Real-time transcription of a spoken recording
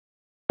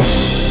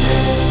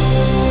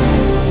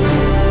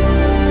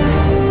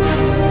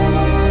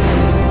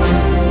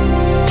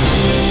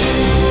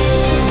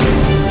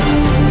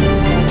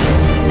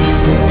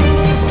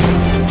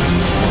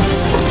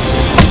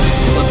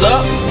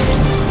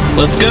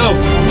Let's go.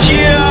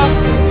 Cheer!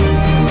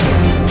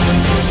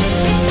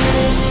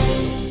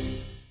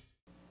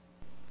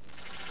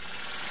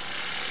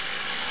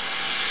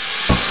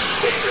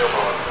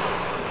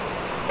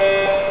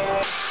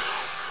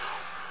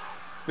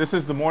 This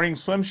is the morning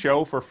swim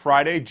show for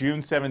Friday, June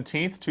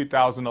 17th,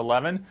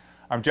 2011.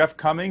 I'm Jeff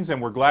Cummings, and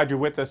we're glad you're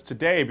with us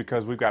today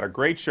because we've got a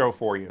great show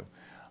for you.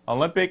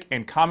 Olympic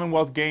and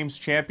Commonwealth Games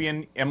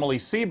champion Emily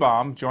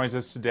Seebohm joins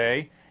us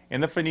today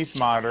in the Finis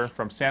Monitor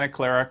from Santa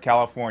Clara,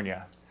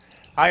 California.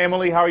 Hi,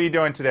 Emily. How are you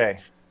doing today?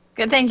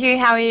 Good, thank you.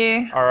 How are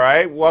you? All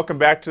right. Welcome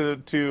back to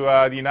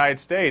the United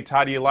States.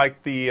 How do you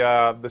like the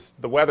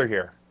weather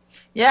here?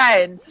 Yeah,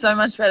 it's so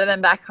much better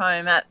than back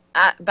home.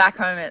 Back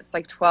home it's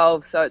like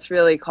 12, so it's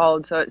really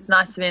cold. So it's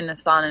nice to be in the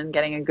sun and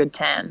getting a good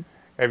tan.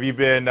 Have you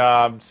been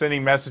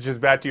sending messages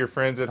back to your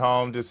friends at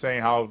home just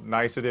saying how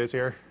nice it is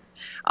here?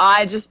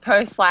 I just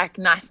post like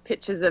nice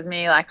pictures of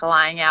me like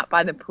lying out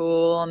by the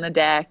pool on the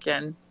deck,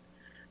 and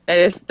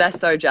they're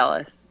so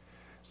jealous.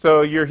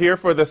 So you're here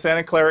for the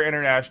Santa Clara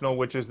International,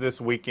 which is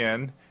this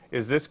weekend.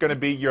 Is this going to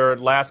be your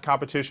last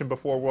competition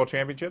before World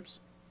Championships?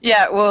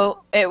 Yeah,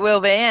 well, it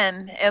will be,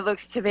 and it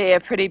looks to be a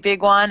pretty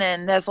big one,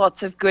 and there's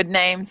lots of good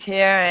names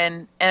here,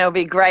 and it'll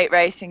be great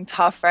racing,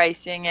 tough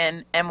racing,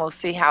 and we'll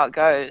see how it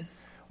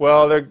goes.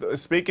 Well,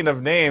 speaking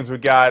of names, we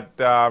got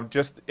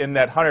just in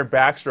that 100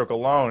 backstroke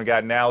alone, we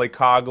got Natalie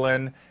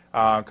Coughlin,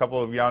 a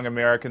couple of young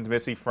Americans,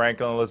 Missy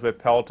Franklin, Elizabeth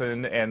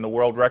Pelton, and the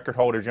world record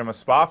holder, Gemma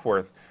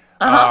Spoffworth.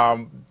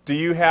 Do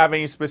you have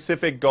any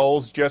specific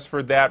goals just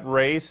for that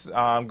race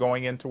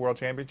going into World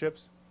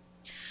Championships?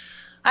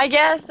 I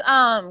guess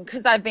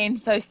because I've been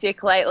so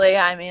sick lately.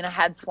 I mean, I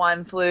had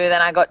swine flu,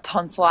 then I got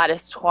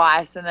tonsillitis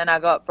twice, and then I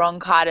got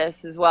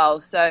bronchitis as well.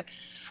 So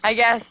I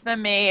guess for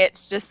me,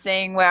 it's just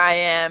seeing where I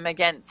am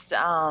against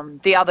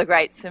the other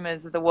great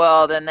swimmers of the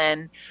world. And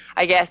then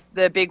I guess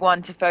the big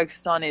one to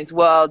focus on is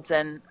Worlds.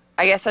 And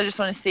I guess I just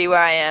want to see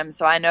where I am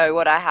so I know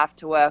what I have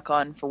to work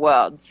on for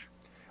Worlds.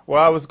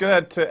 Well, I was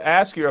going to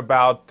ask you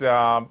about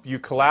you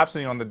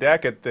collapsing on the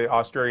deck at the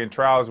Australian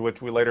trials,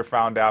 which we later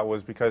found out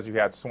was because you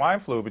had swine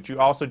flu, but you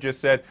also just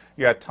said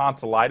you had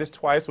tonsillitis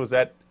twice. Was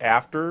that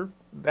after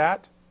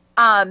that?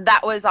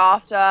 That was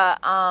after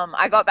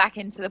I got back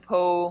into the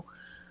pool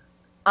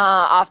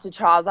after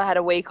trials. I had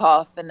a week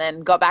off and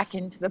then got back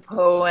into the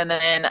pool and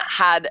then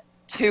had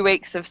 2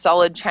 weeks of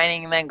solid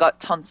training and then got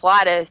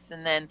tonsillitis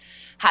and then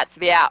had to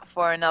be out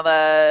for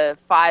another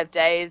 5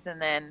 days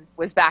and then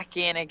was back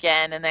in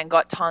again and then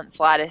got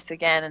tonsillitis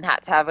again and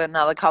had to have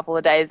another couple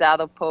of days out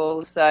of the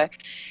pool. So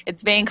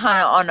it's been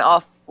kind of on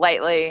off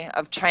lately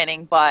of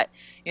training, but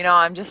you know,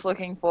 I'm just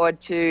looking forward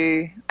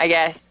to, I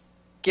guess,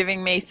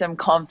 giving me some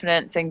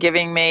confidence and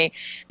giving me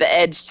the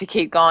edge to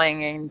keep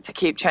going and to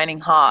keep training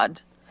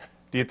hard.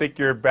 Do you think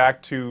you're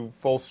back to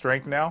full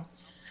strength now?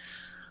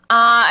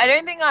 I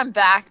don't think I'm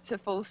back to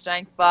full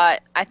strength,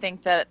 but I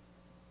think that,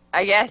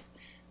 I guess,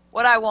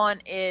 what I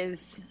want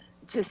is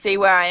to see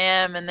where I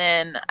am, and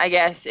then I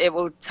guess it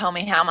will tell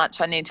me how much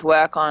I need to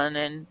work on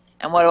and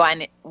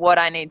what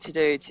I need to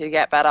do to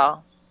get better.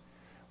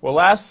 Well,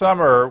 last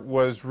summer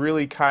was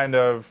really kind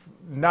of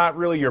not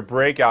really your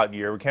breakout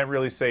year. We can't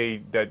really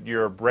say that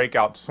you're a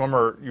breakout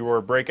swimmer. You were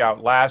a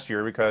breakout last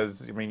year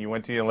because, I mean, you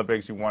went to the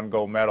Olympics, you won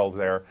gold medals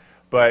there,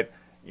 but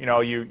you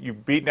know, you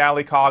beat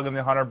Natalie Coughlin in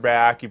the 100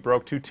 back, you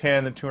broke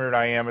 210 the 200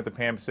 IM at the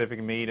Pan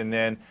Pacific meet, and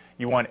then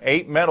you won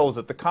 8 medals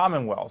at the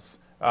Commonwealths.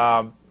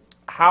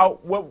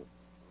 What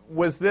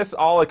was this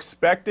all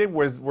expected?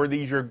 Were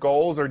these your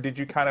goals, or did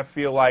you kind of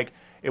feel like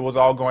it was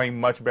all going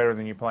much better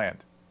than you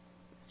planned?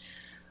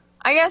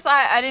 I guess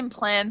I didn't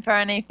plan for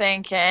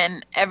anything,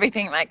 and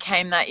everything that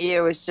came that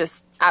year was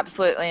just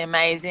absolutely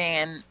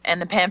amazing,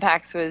 and the Pan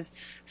Pacs was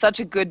such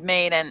a good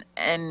meet,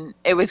 and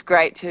it was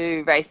great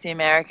to race the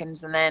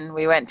Americans, and then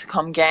we went to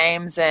Com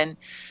Games, and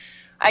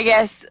I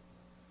guess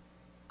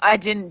I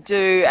didn't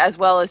do as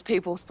well as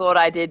people thought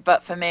I did,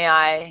 but for me,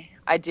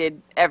 I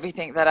did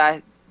everything that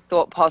I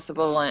thought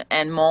possible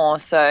and more.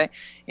 So,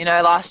 you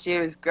know, last year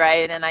was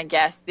great, and I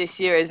guess this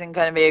year isn't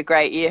going to be a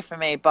great year for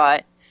me,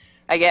 but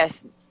I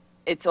guess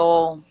it's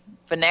all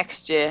for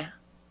next year.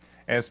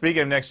 And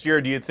speaking of next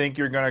year, do you think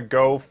you're going to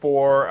go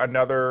for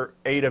another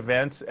 8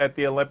 events at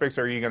the Olympics,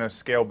 or are you going to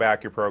scale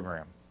back your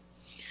program?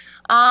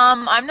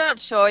 I'm not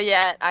sure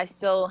yet. I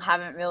still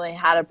haven't really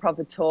had a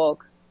proper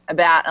talk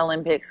about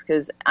Olympics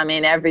because, I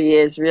mean, every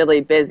year is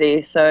really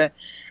busy. So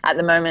at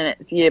the moment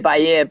it's year by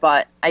year,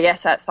 but I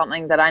guess that's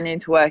something that I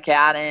need to work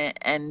out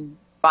and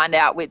find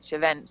out which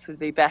events would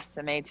be best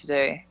for me to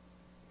do.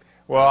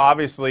 Well,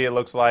 obviously it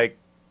looks like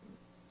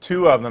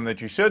 2 of them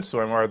that you should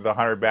swim are the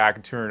 100 back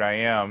and 200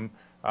 IM.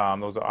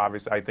 Those are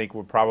obviously, I think,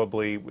 would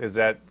probably, is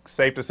that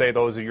safe to say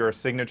those are your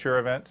signature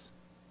events?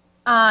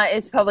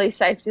 It's probably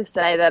safe to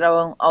say that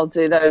I'll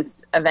do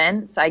those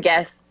events. I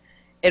guess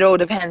it all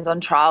depends on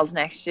trials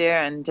next year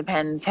and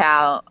depends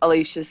how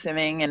Alicia's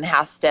swimming and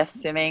how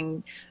Steph's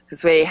swimming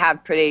because we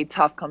have pretty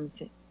tough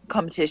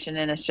competition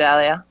in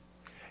Australia.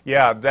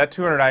 Yeah, that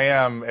 200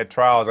 IM at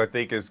trials I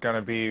think is going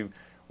to be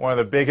one of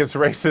the biggest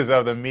races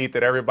of the meet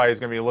that everybody's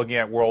going to be looking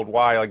at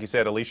worldwide. Like you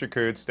said, Alicia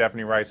Coots,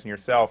 Stephanie Rice, and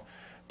yourself.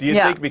 Do you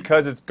think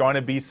because it's going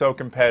to be so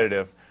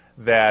competitive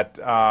that,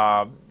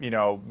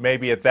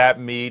 maybe at that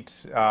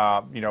meet,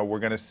 we're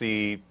going to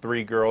see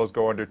 3 girls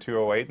go under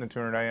 208 in the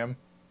 200 AM?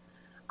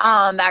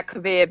 That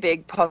could be a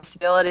big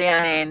possibility.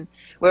 I mean,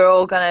 we're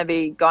all going to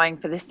be going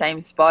for the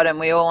same spot and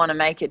we all want to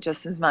make it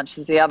just as much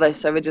as the other,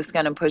 so we're just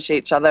going to push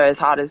each other as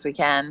hard as we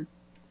can.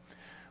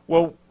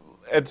 Well,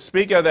 and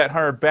speaking of that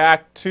 100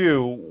 back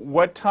too,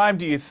 what time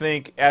do you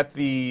think at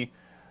the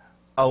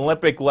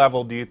Olympic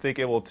level do you think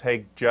it will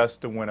take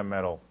just to win a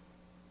medal?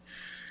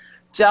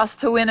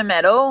 Just to win a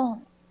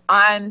medal?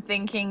 I'm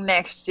thinking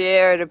next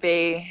year it'll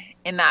be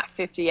in that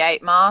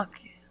 58 mark.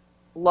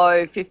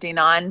 Low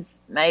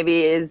 59s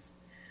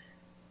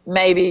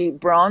maybe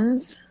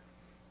bronze.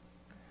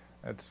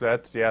 That's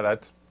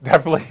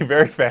definitely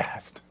very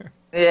fast.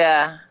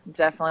 Yeah,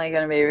 definitely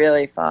going to be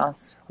really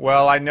fast.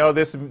 Well, I know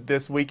this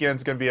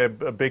weekend's going to be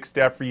a big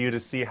step for you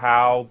to see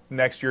how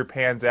next year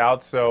pans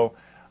out. So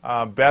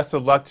best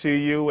of luck to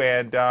you,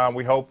 and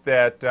we hope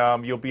that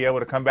you'll be able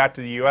to come back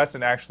to the U.S.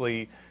 and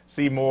actually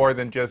see more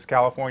than just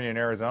California and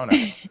Arizona.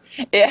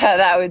 Yeah,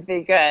 that would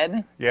be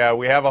good. Yeah,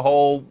 we have a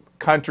whole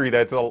country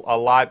that's a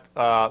lot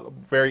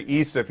very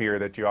east of here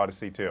that you ought to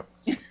see too.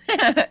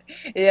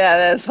 Yeah,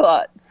 there's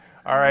lots.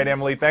 All right,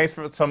 Emily, thanks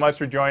so much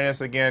for joining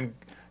us again.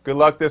 Good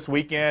luck this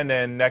weekend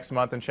and next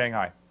month in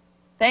Shanghai.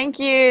 Thank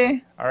you.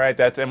 All right,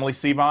 that's Emily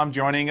Seebohm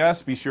joining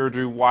us. Be sure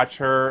to watch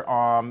her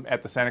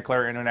at the Santa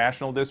Clara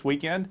International this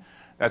weekend.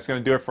 That's going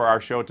to do it for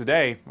our show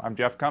today. I'm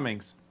Jeff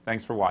Cummings.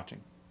 Thanks for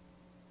watching.